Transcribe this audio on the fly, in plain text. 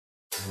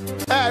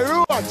Hey,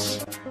 Roach.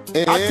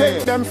 I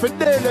take them for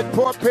daily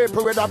poor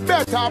people with a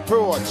better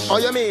approach. Oh,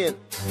 you mean?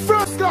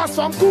 First class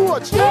from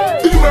coach.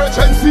 Hey.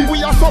 Emergency.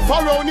 We are suffer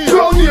around here.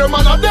 Round here,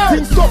 man, are dead.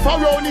 Things tough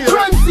around here.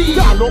 Frenzy.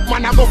 Yeah, look,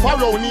 man, I go for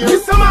around here.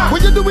 Listen, man.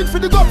 What you do it for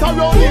the gutter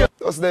around here?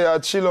 Just there,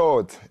 chill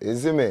out. You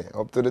see me?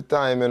 Up to the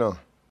time, you know.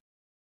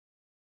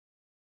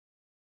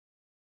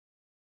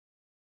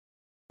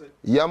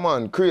 Yeah,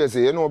 man,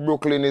 crazy. You know,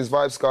 Brooklyn is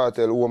Vybz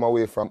Kartel, home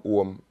away from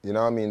home. You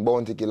know what I mean?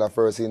 Bounty Killer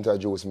first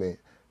introduced me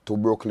to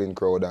Brooklyn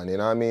crowd, and you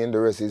know what I mean? The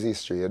rest is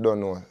history. You don't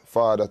know.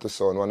 Father to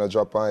son, wanna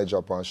drop on,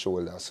 drop on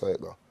shoulder. So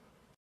it go.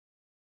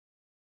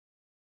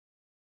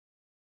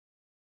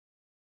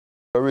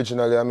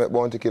 Originally, I met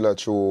Bounty Killer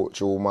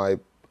through my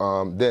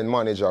then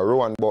manager,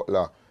 Rowan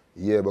Butler.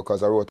 Yeah,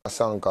 because I wrote a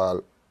song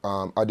called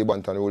Adi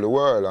Bantan Rule the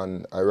World,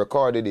 and I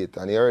recorded it,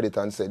 and he heard it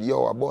and said,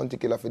 yo, a Bounty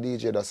Killer for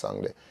DJ that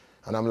song there.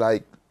 And I'm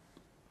like,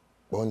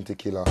 Bounty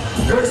Killer.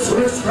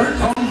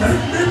 Disrespect and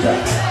make me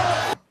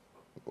dead.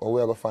 Well,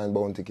 where I go find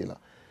Bounty Killer?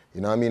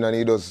 You know what I mean? And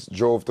he just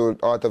drove to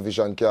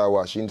Artivision Car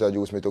Wash,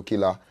 introduced me to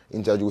Killer,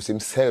 introduced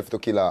himself to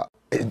Killer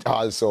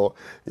also.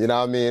 You know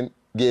what I mean?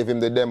 Gave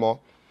him the demo.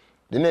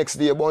 The next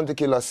day, Bounty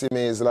Killer see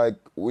me is like,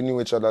 we knew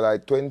each other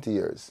like 20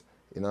 years.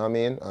 You know what I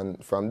mean?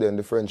 And from then,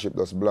 the friendship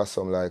just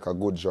blossomed like a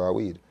good jar of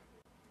weed.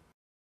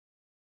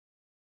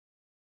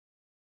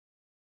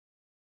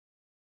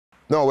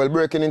 No, well,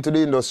 breaking into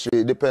the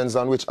industry depends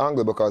on which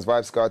angle, because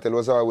Vybz Kartel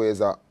was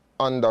always an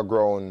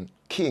underground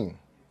king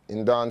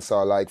in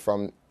dancehall, like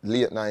from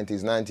late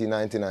 90s,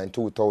 1999,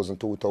 2000,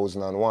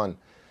 2001.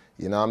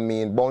 You know what I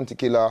mean? Bounty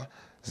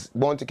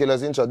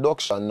Killer's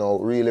introduction now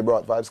really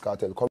brought Vybz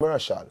Kartel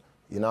commercial.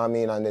 You know what I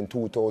mean? And then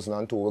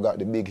 2002, we got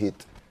the big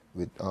hit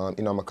with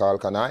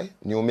Alkaline,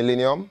 New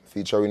Millennium,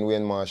 featuring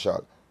Wayne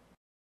Marshall.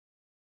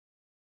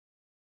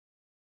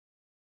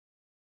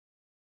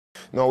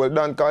 No, well,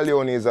 Dan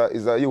Corleone is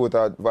a youth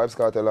that Vybz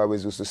Kartel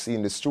always used to see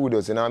in the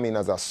studios, you know what I mean,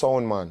 as a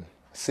sound man,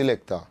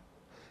 selector.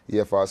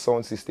 Yeah, for a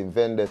sound system,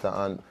 Vendetta.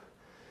 And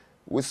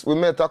we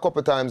met a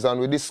couple times and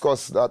we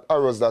discussed that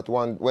arrows that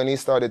one, when he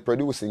started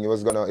producing, he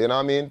was gonna, you know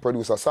what I mean,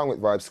 produce a song with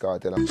Vybz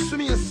Kartel. So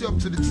me and see up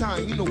to the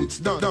time, you know it's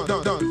done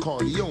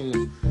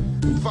Corleone,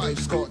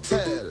 Vybz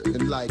Kartel,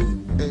 and like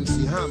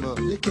MC Hammer,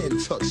 you can't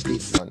touch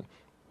this. And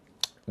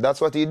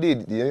that's what he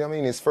did, you know what I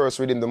mean, his first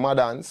rhythm, the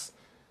Madans.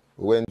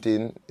 Went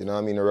in, you know what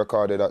I mean, he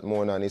recorded that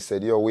morning and he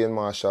said, yo, Wayne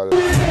Marshall.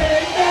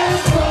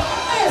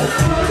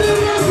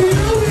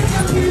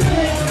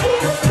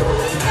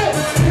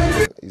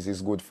 He's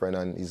his good friend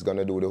and he's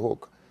gonna do the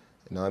hook.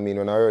 You know what I mean,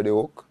 when I heard the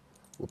hook,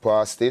 we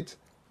passed it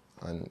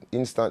and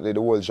instantly the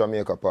whole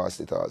Jamaica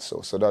passed it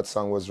also. So that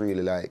song was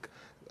really like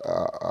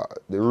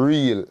the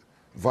real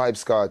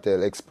Vybz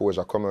Kartel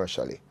exposure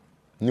commercially.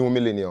 New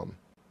Millennium.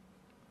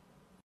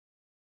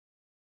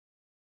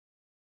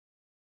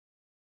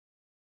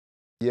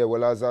 Yeah,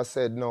 well, as I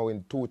said now,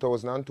 in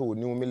 2002,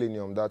 New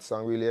Millennium, that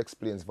song really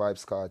explains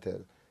Vybz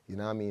Kartel. You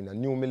know what I mean? A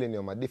New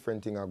Millennium, a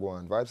different thing I go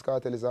on. Vybz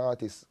Kartel is an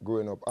artist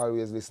growing up,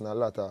 always listen to a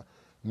lot of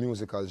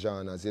musical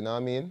genres, you know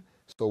what I mean?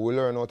 So we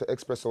learn how to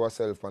express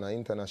ourselves on an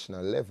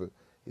international level.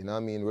 You know what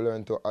I mean? We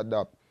learn to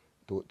adapt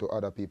to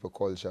other people's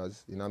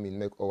cultures, you know what I mean?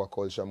 Make our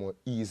culture more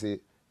easy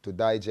to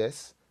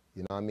digest,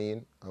 you know what I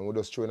mean? And we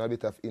just throw in a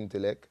bit of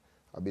intellect,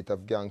 a bit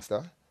of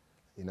gangster,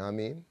 you know what I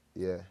mean?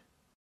 Yeah.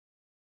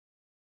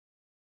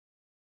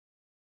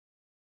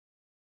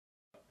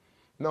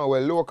 No,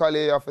 well,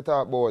 locally, you have to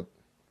talk about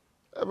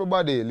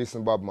everybody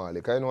listen Bob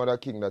Marley. I know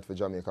that king that for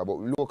Jamaica, but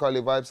locally,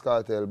 Vybz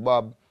Kartel,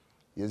 Bob,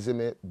 you see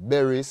me,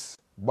 Boris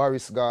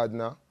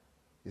Gardner,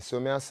 you see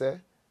me I say?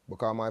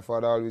 Because my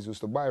father always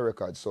used to buy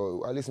records,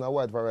 so I listen to a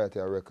wide variety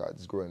of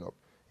records growing up.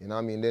 You know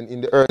what I mean? Then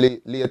in the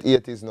late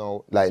 80s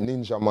now, like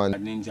Ninja Man.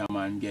 Ninja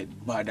Man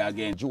get bad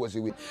again. Josie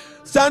with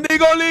Sandy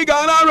Gully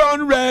gonna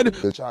run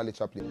red. Charlie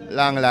Chaplin.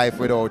 Long life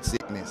without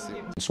sickness.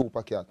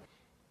 Super Cat.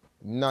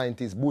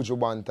 90s, Buju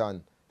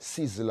Banton.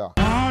 Sizzler,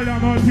 all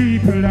of my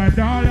people and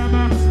all of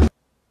my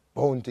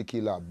Bounty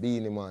Killer,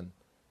 Beanie Man,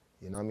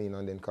 you know what I mean?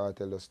 And then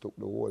Kartel just took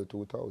the whole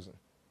 2000.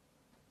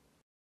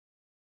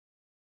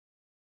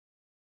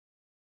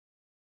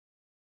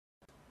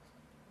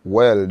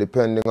 Well,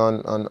 depending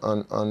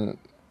on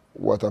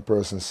what a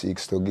person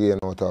seeks to gain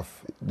out of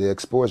the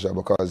exposure,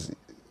 because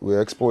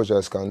where exposure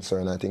is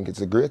concerned, I think it's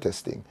the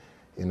greatest thing.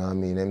 You know what I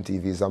mean?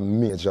 MTV is a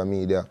major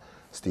media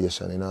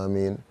station, you know what I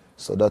mean?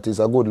 So that is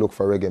a good look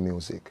for reggae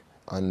music.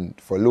 And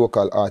for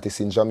local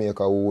artists in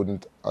Jamaica who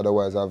wouldn't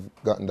otherwise have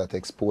gotten that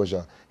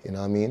exposure, you know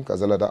what I mean?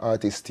 Because a lot of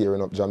artists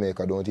tearing up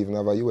Jamaica don't even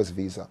have a US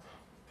visa.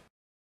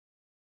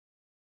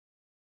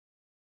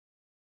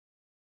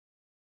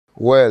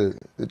 Well,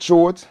 the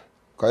truth,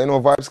 because you know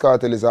Vybz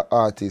Kartel is an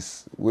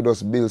artist, we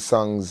just build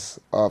songs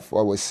of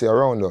what we see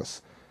around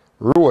us.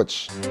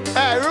 Roach.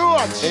 Hey,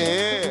 Roach!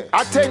 Yeah.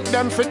 I take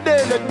them for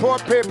daily poor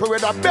people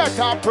with a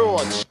better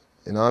approach.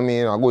 You know what I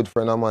mean? A good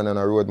friend of mine and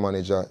a road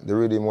manager, the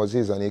rhythm was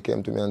his and he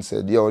came to me and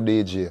said, yo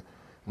DJ,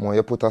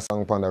 you put a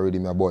song on the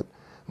rhythm, but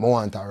I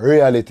want a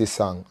reality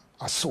song,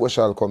 a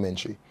social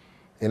commentary.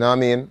 You know what I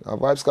mean?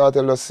 And Vybz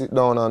Kartel just sit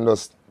down and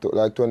just took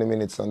like 20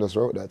 minutes and just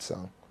wrote that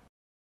song.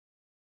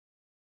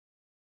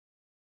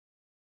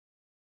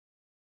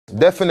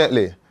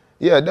 Definitely.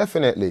 Yeah,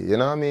 definitely. You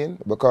know what I mean?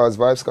 Because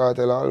Vybz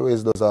Kartel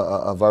always does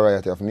a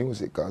variety of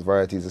music, because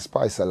variety is the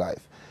spice of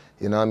life.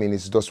 You know what I mean?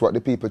 It's just what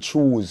the people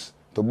choose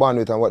to bond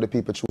with and what the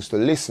people choose to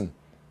listen.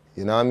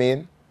 You know what I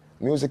mean?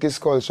 Music is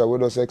culture. We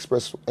just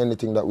express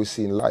anything that we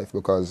see in life,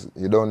 because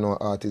you don't know,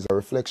 art is a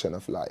reflection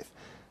of life.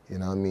 You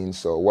know what I mean?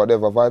 So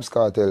whatever Vybz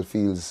Kartel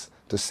feels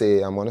to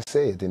say, I'm going to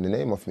say it in the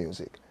name of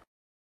music.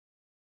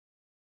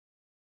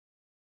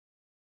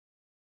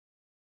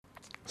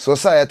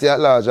 Society at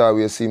large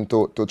always seem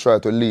to try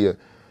to lay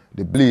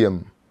the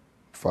blame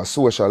for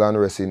social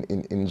unrest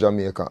in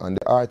Jamaica and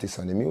the artists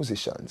and the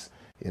musicians,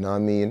 you know what I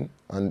mean?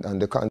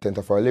 And the content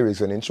of our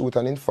lyrics, and in truth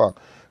and in fact,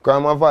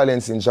 crime and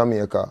violence in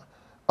Jamaica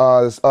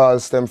all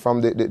stem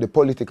from the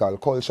political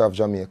culture of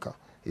Jamaica,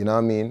 you know what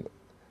I mean?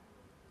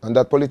 And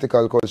that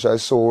political culture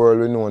is so well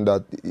known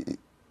that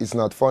it's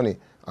not funny,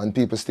 and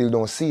people still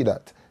don't see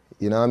that,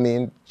 you know what I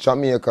mean?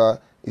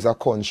 Jamaica is a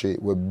country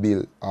we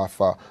built off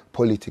a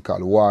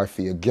political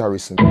warfare,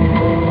 garrison,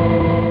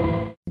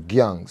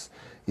 gangs.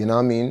 You know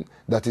what I mean?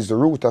 That is the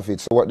root of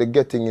it. So what they're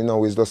getting, you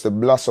know, is just the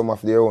blossom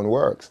of their own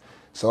works.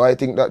 So I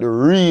think that the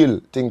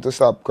real thing to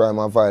stop crime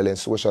and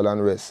violence, social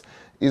unrest,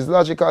 is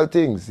logical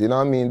things. You know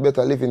what I mean?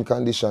 Better living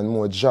condition,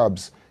 more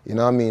jobs. You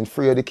know what I mean?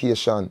 Free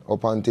education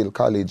up until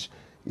college.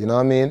 You know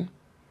what I mean?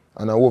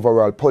 And an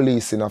overall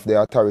policing of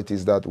the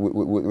authorities that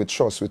we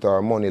trust with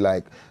our money,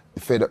 like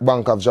the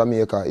Bank of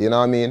Jamaica. You know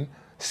what I mean?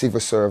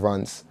 Civil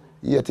servants.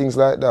 Yeah, things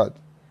like that.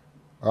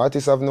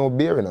 Artists have no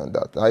bearing on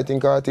that. I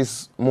think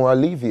artists more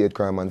alleviate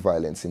crime and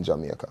violence in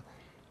Jamaica.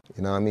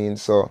 You know what I mean?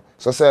 So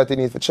society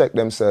needs to check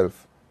themselves.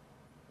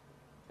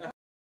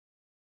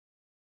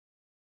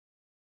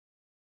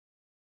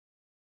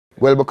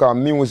 Well, because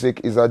music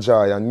is a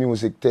joy, and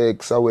music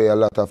takes away a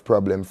lot of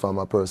problems from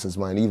a person's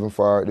mind, even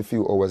for the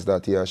few hours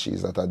that he or she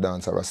is at a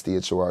dance or a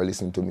stage show or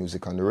listening to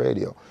music on the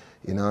radio.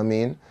 You know what I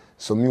mean?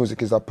 So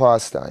music is a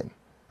pastime,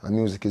 and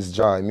music is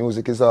joy.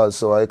 Music is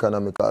also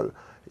economical,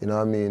 you know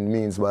what I mean,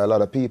 means by a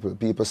lot of people.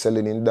 People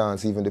selling in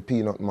dance, even the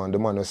peanut man, the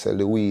man who sell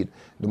the weed,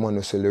 the man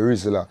who sell the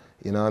Rizla,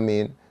 you know what I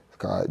mean?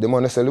 The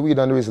man who sell the weed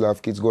and the Rizla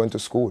have kids going to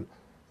school,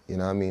 you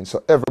know what I mean?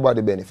 So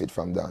everybody benefit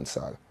from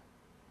dancehall.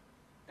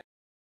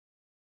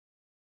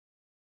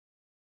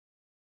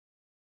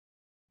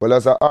 Well,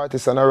 as an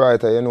artist and a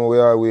writer, you know, we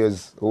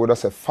would have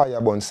say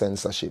fireborn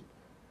censorship.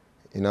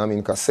 You know what I mean?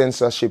 Because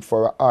censorship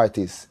for an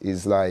artist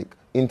is like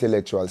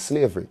intellectual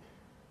slavery.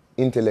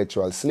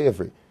 Intellectual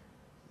slavery.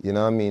 You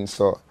know what I mean?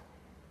 So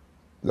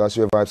that's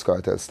where Vybz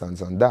Kartel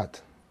stands on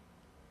that.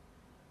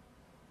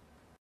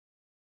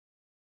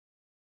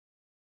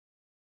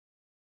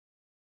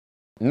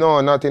 No,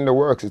 not in the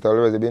works. It's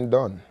already been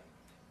done.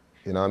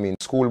 You know what I mean?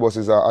 School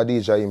buses are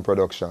Adija in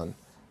production.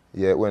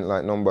 Yeah, it went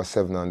like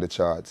 #7 on the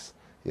charts.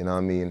 You know what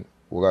I mean?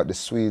 We got the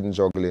Sweden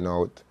juggling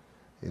out.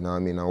 You know what I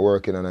mean? I'm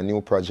working on a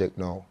new project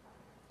now.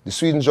 The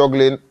Sweden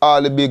juggling,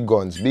 all the big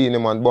guns. Beanie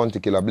Man,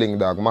 Bounty Killer, Bling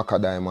Dog, Maca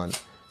Diamond.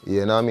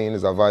 You know what I mean?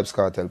 It's a Vybz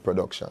Kartel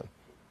production.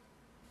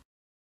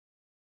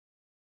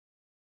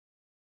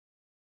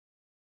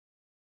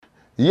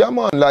 Yeah,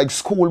 man, like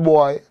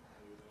Schoolboy,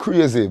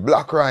 Crazy,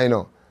 Black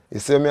Rhino. You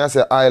see me, I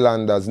say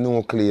Islanders,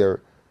 Nuclear.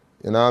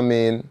 You know what I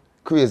mean?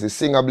 Crazy.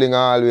 Singer Blinger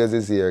always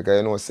is here, because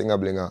you know Singer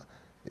Blinger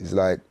is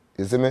like,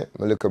 you see me?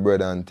 My little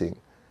brother and thing.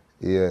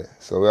 Yeah,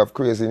 so we have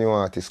crazy new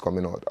artists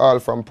coming out, all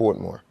from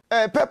Portmore.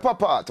 Hey, Pepper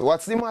Pot,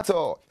 what's the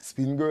matter?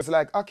 Spin girls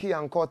like Aki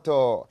and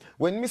Koto.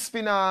 When me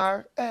spin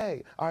her,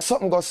 hey, or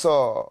something go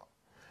so.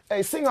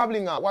 Hey, Singer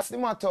Blinger, what's the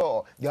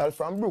matter? Girl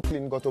from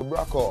Brooklyn go to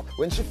Braco.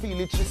 When she feel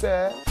it, she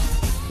say,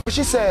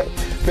 she said,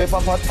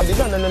 Pepper Pot, I did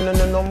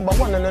number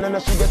one,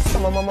 she gets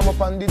some of my mama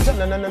pan the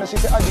she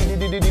said, I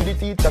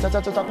did cha cha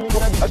cha cha cha me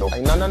na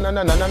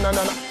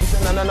she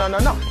said na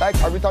like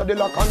carrot out the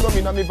lock and rum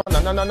in me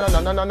van na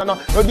no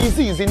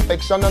disease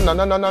infection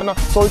na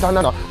salt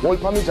na whole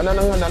for me na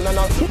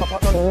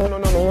papa no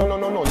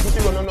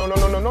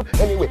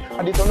anyway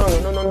I did no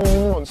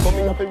so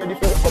me not ready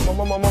for come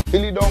mama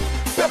fill it down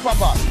Pepper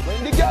Pot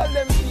when the girl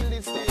them feel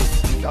this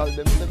thing girl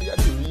them say me a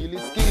the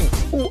realest king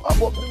who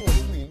above the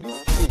most queen this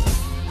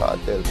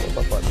Kartel,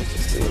 Pepper Pot, it's the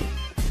same.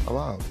 I'm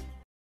out.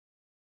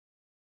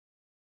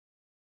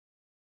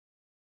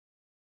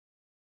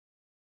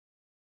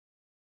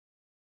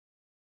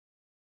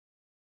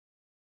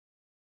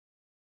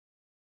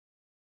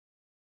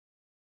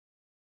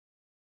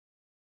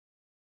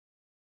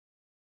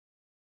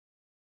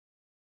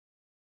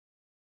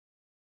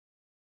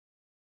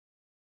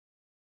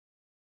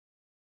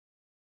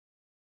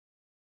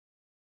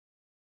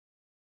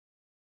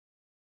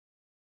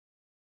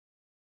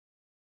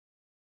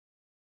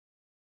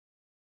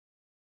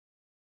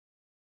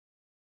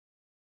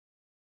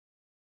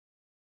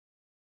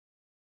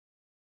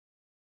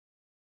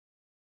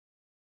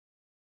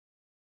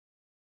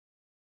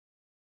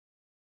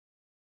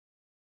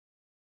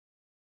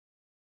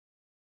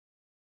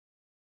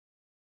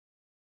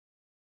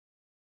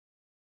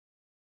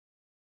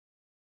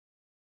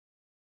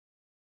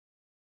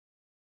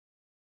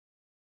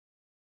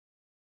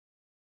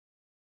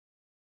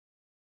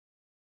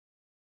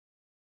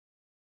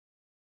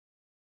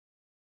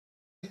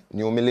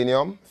 New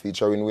Millennium,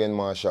 featuring Wayne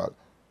Marshall.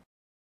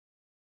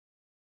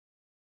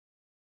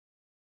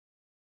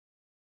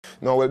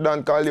 Now, well,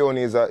 Dan Corleone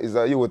is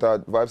a youth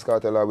that Vybz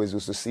Kartel always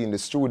used to see in the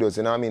studios,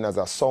 you know what I mean, as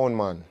a sound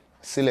man,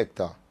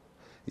 selector.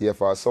 Yeah,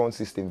 for a sound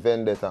system,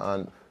 vendetta,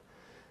 and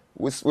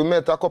we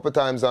met a couple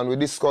times and we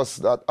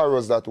discussed that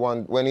arrows that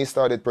one, when he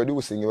started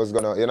producing, he was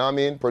gonna, you know what I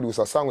mean, produce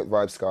a song with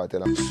Vybz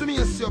Kartel. So me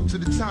and see up to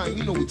the time,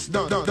 you know it's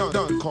done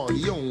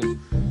Corleone,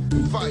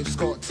 Vybz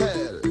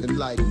Kartel, and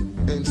like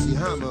MC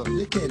Hammer,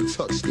 you can't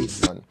touch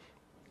this. And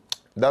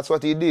that's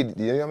what he did,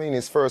 you know what I mean,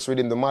 his first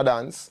rhythm, the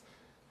Madans,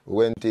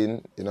 went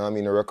in, you know what I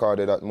mean, he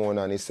recorded that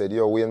morning and he said,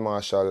 yo, Wayne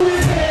Marshall.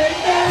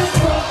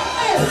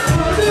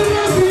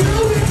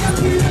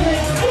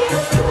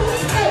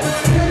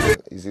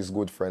 He's his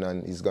good friend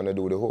and he's gonna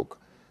do the hook.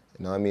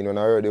 You know what I mean? When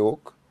I heard the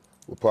hook,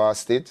 we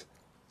passed it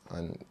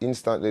and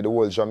instantly the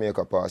whole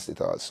Jamaica passed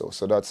it also.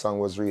 So that song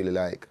was really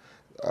like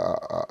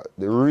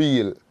the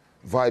real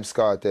Vybz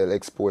Kartel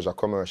exposure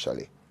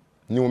commercially.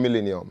 New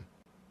Millennium.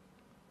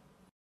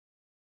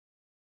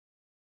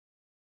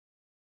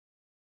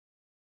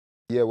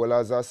 Yeah, well,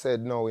 as I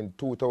said now, in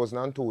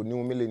 2002,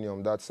 New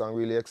Millennium, that song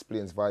really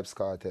explains Vybz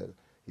Kartel.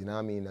 You know what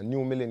I mean? A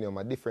New Millennium,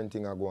 a different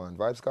thing I go on.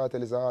 Vybz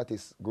Kartel is an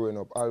artist growing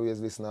up, always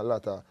listen to a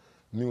lot of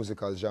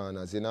musical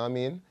genres, you know what I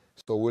mean?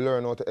 So we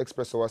learn how to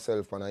express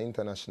ourselves on an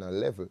international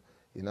level,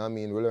 you know what I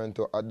mean? We learn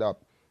to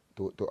adapt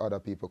to other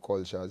people's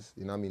cultures,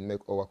 you know what I mean?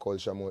 Make our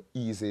culture more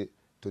easy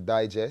to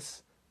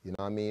digest, you know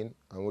what I mean?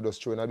 And we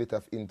just throw in a bit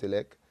of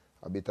intellect,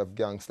 a bit of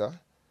gangster,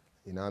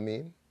 you know what I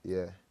mean?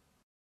 Yeah.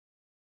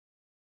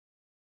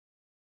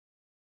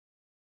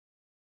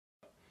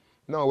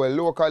 No, well,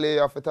 locally, you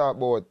have to talk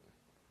about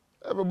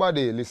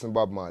everybody listen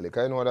Bob Marley,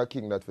 because I know that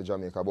king that for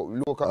Jamaica, but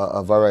local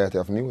a variety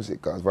of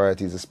music, because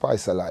variety is the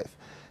spice of life.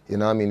 You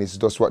know what I mean? It's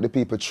just what the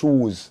people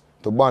choose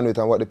to bond with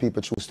and what the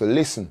people choose to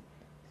listen.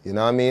 You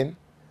know what I mean?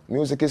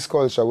 Music is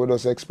culture. We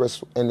just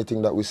express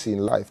anything that we see in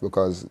life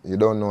because you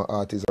don't know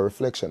art is a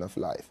reflection of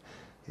life.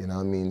 You know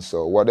what I mean?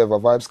 So whatever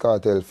Vybz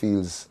Kartel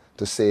feels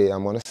to say,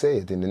 I'm going to say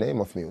it in the name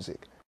of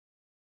music.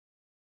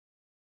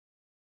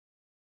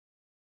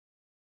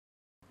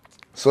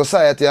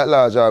 Society at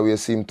large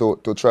always seem to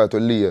try to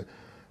lay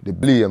the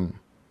blame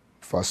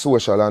for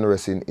social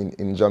unrest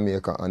in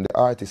Jamaica and the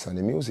artists and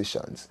the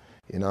musicians,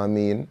 you know what I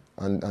mean,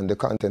 and the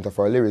content of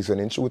our lyrics, and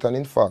in truth and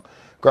in fact,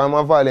 crime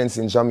and violence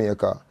in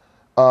Jamaica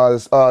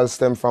all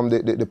stem from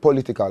the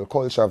political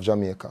culture of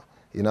Jamaica,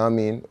 you know what I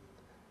mean,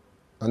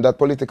 and that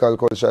political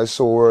culture is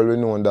so well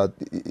known that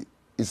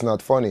it's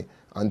not funny,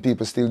 and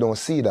people still don't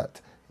see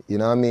that, you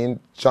know what I mean.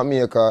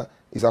 Jamaica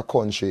is a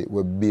country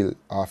we built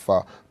off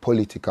a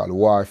political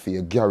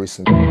warfare,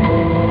 garrison,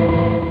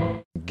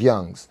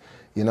 gangs.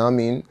 You know what I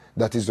mean?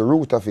 That is the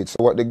root of it. So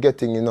what they're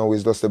getting, you know,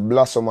 is just the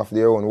blossom of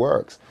their own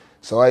works.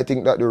 So I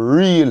think that the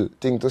real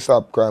thing to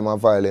stop crime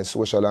and violence,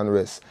 social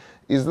unrest,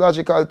 is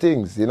logical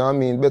things. You know what I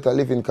mean? Better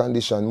living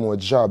condition, more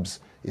jobs.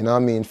 You know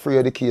what I mean? Free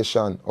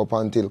education up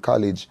until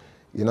college.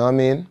 You know what I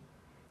mean?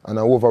 And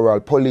an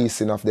overall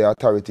policing of the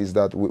authorities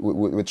that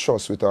we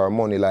trust with our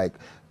money, like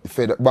the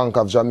Federal Bank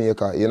of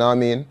Jamaica. You know what I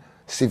mean?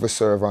 Civil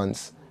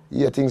servants,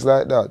 yeah, things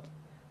like that.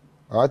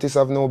 Artists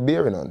have no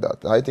bearing on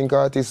that. I think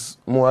artists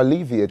more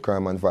alleviate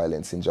crime and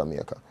violence in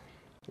Jamaica.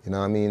 You know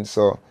what I mean?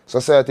 So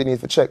society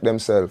needs to check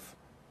themselves.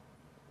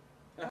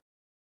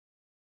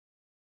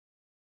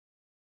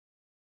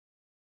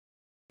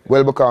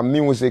 Well, because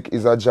music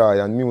is a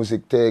joy and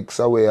music takes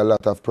away a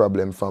lot of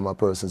problems from a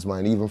person's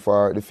mind, even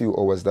for the few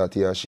hours that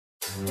he or she.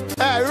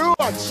 Hey,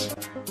 Roach!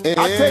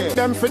 I take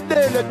them for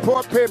daily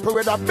poor people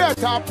with a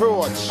better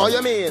approach. Oh,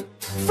 you mean?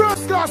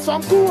 First class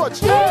from coach.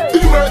 Hey.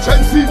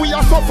 Emergency, we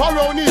are suffer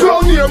around here.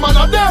 Round here, man,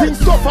 a dead. Things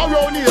tough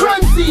around here.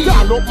 Frenzy.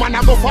 Yeah, look, man,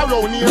 I go for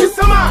around here.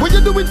 Listen, man. What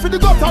you do it for the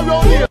gutter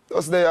around here?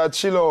 Just there,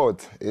 chill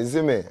out. You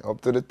see me?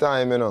 Up to the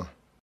time, you know.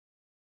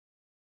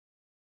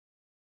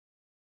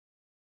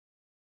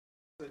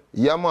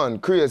 Yeah, man,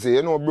 crazy.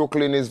 You know,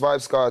 Brooklyn is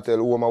Vybz Kartel,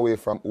 home away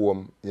from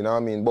home. You know what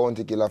I mean?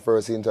 Bounty Killer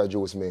first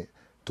introduced me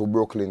to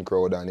Brooklyn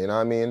crowd, and you know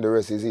what I mean? The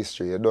rest is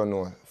history. You don't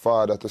know.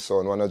 Father to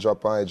son, wanna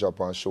drop on, I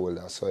drop on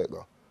shoulder. So it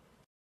go.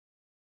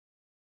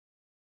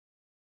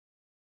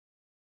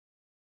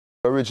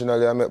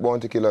 Originally, I met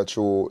Bounty Killer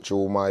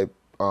through my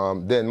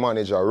then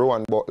manager,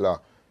 Rowan Butler.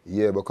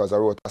 Yeah, because I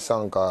wrote a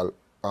song called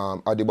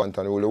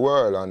Adibantan Rule the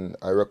World, and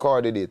I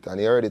recorded it, and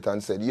he heard it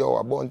and said, yo,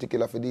 a Bounty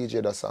Killer for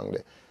DJ that song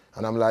there.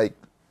 And I'm like,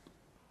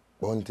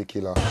 Bounty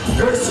Killer.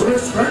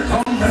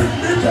 Disrespect and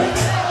make me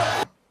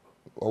dead.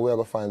 Or where I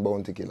go find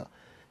Bounty Killer?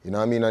 You know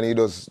what I mean? And he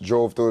just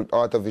drove to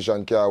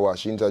Artivision Car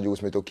Wash,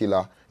 introduced me to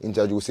Killer,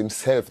 introduced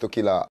himself to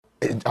Killer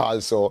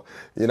also,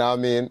 you know what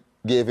I mean?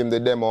 Gave him the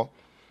demo.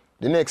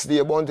 The next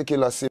day, Bounty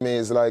Killer see me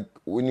is like,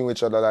 we knew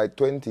each other like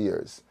 20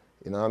 years,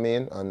 you know what I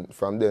mean? And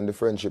from then, the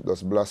friendship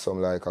just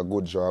blossomed like a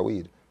good jar of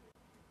weed.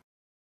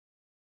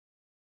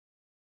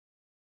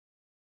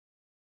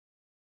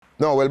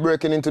 No, well,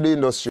 breaking into the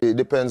industry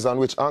depends on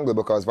which angle,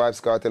 because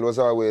Vybz Kartel was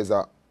always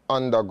an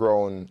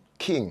underground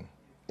king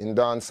in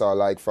dancehall,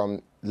 like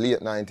from late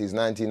 90s,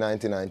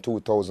 1999,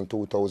 2000,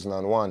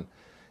 2001.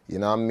 You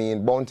know what I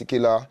mean? Bounty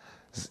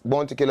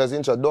Killer's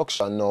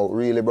introduction now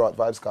really brought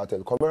Vybz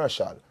Kartel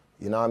commercial.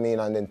 You know what I mean?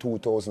 And then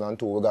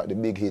 2002 we got the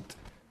big hit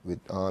with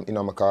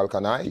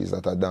alkaline. He's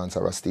at a dance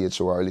or a stage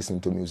show or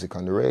listening to music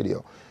on the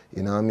radio.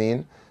 You know what I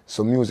mean?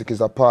 So music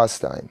is a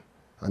pastime.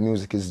 And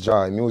music is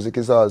joy. Music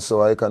is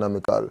also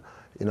economical,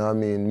 you know what I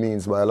mean,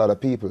 means by a lot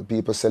of people.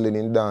 People selling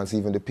in dance,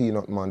 even the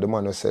peanut man, the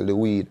man who sell the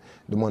weed,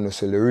 the man who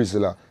sell the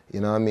Rizla, you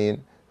know what I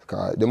mean?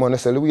 The man who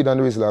sell the weed and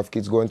the Rizla have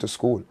kids going to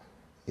school,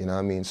 you know what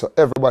I mean? So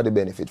everybody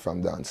benefit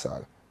from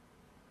dancehall.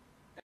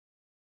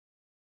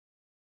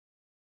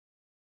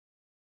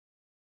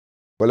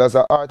 Well, as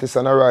an artist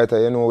and a writer,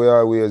 you know,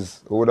 we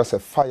would have say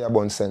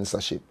fireborn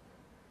censorship.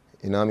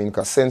 You know what I mean?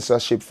 Because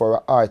censorship for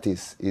an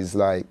artist is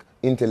like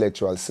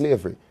intellectual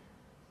slavery.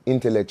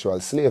 Intellectual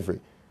slavery.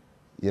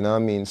 You know what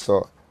I mean?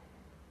 So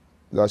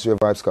that's where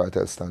Vybz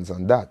Kartel stands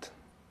on that.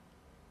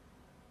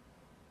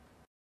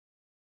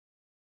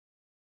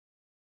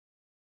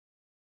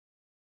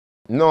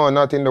 No,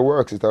 not in the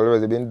works. It's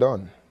already been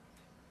done.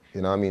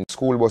 You know what I mean?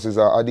 School buses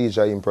are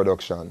Adija in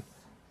production.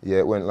 Yeah,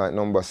 it went like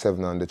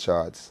 #7 on the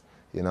charts.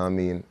 You know what I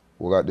mean?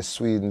 We got the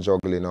Sweden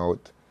juggling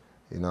out.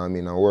 You know what I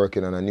mean? I'm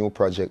working on a new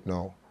project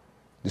now.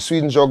 The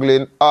Sweden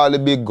juggling, all the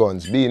big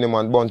guns. Beanie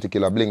Man, Bounty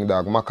Killer, Bling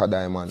Dog, Maca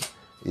Diamond.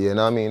 You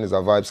know what I mean? It's a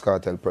Vybz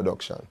Kartel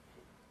production.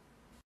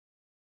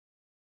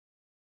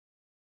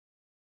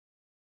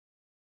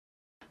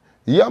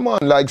 Yeah, man,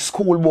 like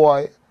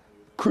Schoolboy,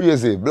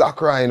 Crazy,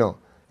 Black Rhino.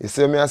 You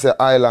see me, I say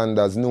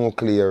Islanders,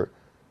 Nuclear.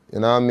 You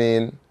know what I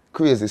mean?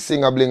 Crazy.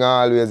 Singer Blinger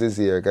always is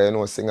here, because you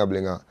know Singer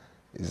Blinger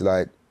is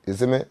like, you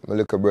see me? My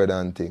little brother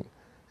and thing.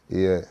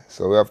 Yeah,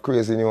 so we have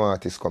crazy new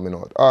artists coming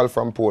out, all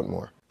from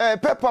Portmore. Hey,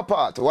 Pepper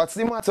Pot, what's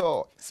the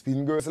matter?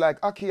 Spin girls like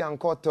Aki and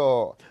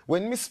Koto.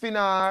 When me spin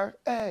her,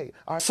 hey,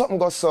 or something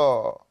goes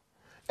so.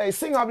 Hey,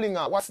 Singer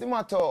Blinger, what's the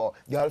matter?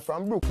 Girl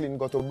from Brooklyn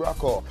go to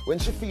Braco. When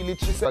she feel it,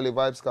 she say,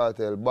 Vybz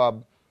Kartel,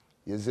 Bob,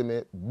 you see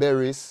me?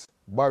 Boris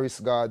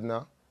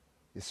Gardner.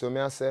 You see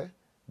me I say?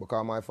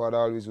 Because my father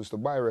always used to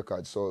buy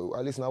records, so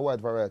I listen to a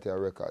wide variety of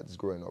records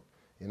growing up.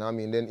 You know what I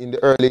mean? Then in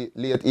the late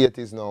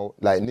 80s now,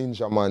 like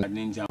Ninja Man.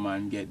 Ninja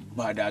Man get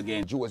bad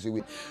again. Josie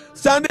with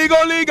San Diego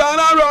League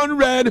gonna run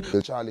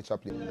red. Charlie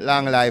Chaplin.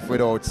 Long life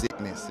without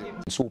sickness.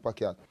 Super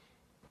Cat.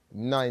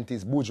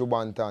 90s, Buju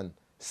Banton.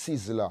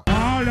 Sizzler.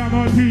 All of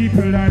my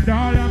people and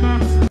all of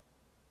my...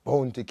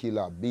 Bounty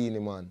Killer,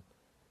 Beanie Man.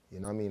 You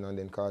know what I mean? And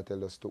then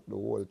Kartel just took the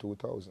whole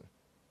 2000.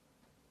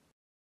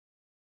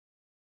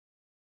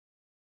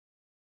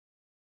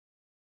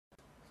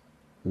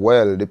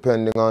 Well,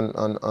 depending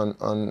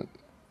on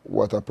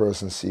what a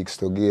person seeks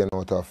to gain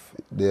out of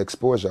the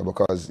exposure,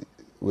 because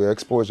where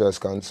exposure is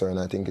concerned,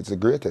 I think it's the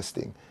greatest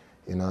thing.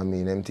 You know what I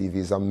mean? MTV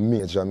is a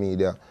major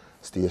media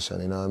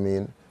station, you know what I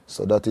mean?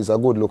 So that is a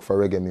good look for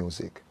reggae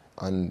music.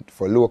 And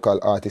for local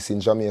artists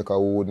in Jamaica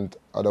who wouldn't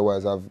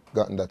otherwise have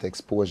gotten that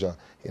exposure,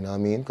 you know what I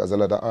mean? Because a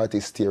lot of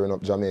artists tearing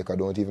up Jamaica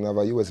don't even have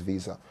a US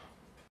visa.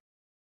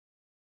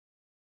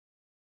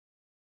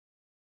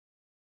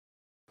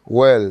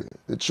 Well,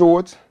 the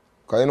truth,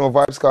 because you know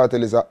Vybz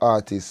Kartel is an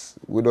artist.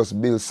 We just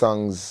build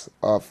songs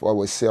of what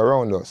we see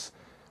around us.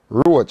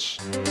 Roach.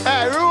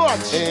 Hey,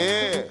 Roach!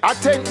 Yeah. I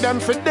take them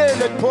for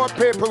daily poor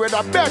people with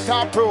a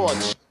better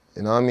approach.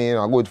 You know what I mean?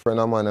 A good friend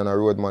of mine and a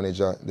road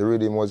manager, the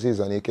rhythm was his,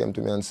 and he came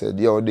to me and said,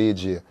 yo,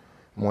 DJ,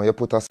 man, you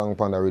put a song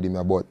on the rhythm,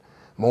 but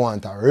I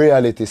want a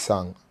reality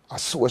song, a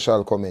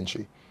social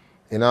commentary.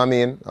 You know what I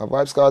mean? And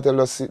Vybz Kartel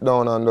just sit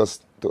down and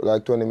just took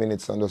like 20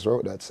 minutes and just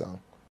wrote that song.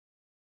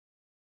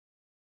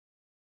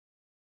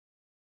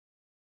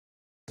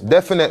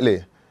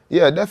 Definitely.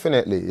 Yeah,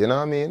 definitely. You know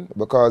what I mean?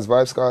 Because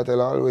Vybz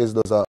Kartel always does a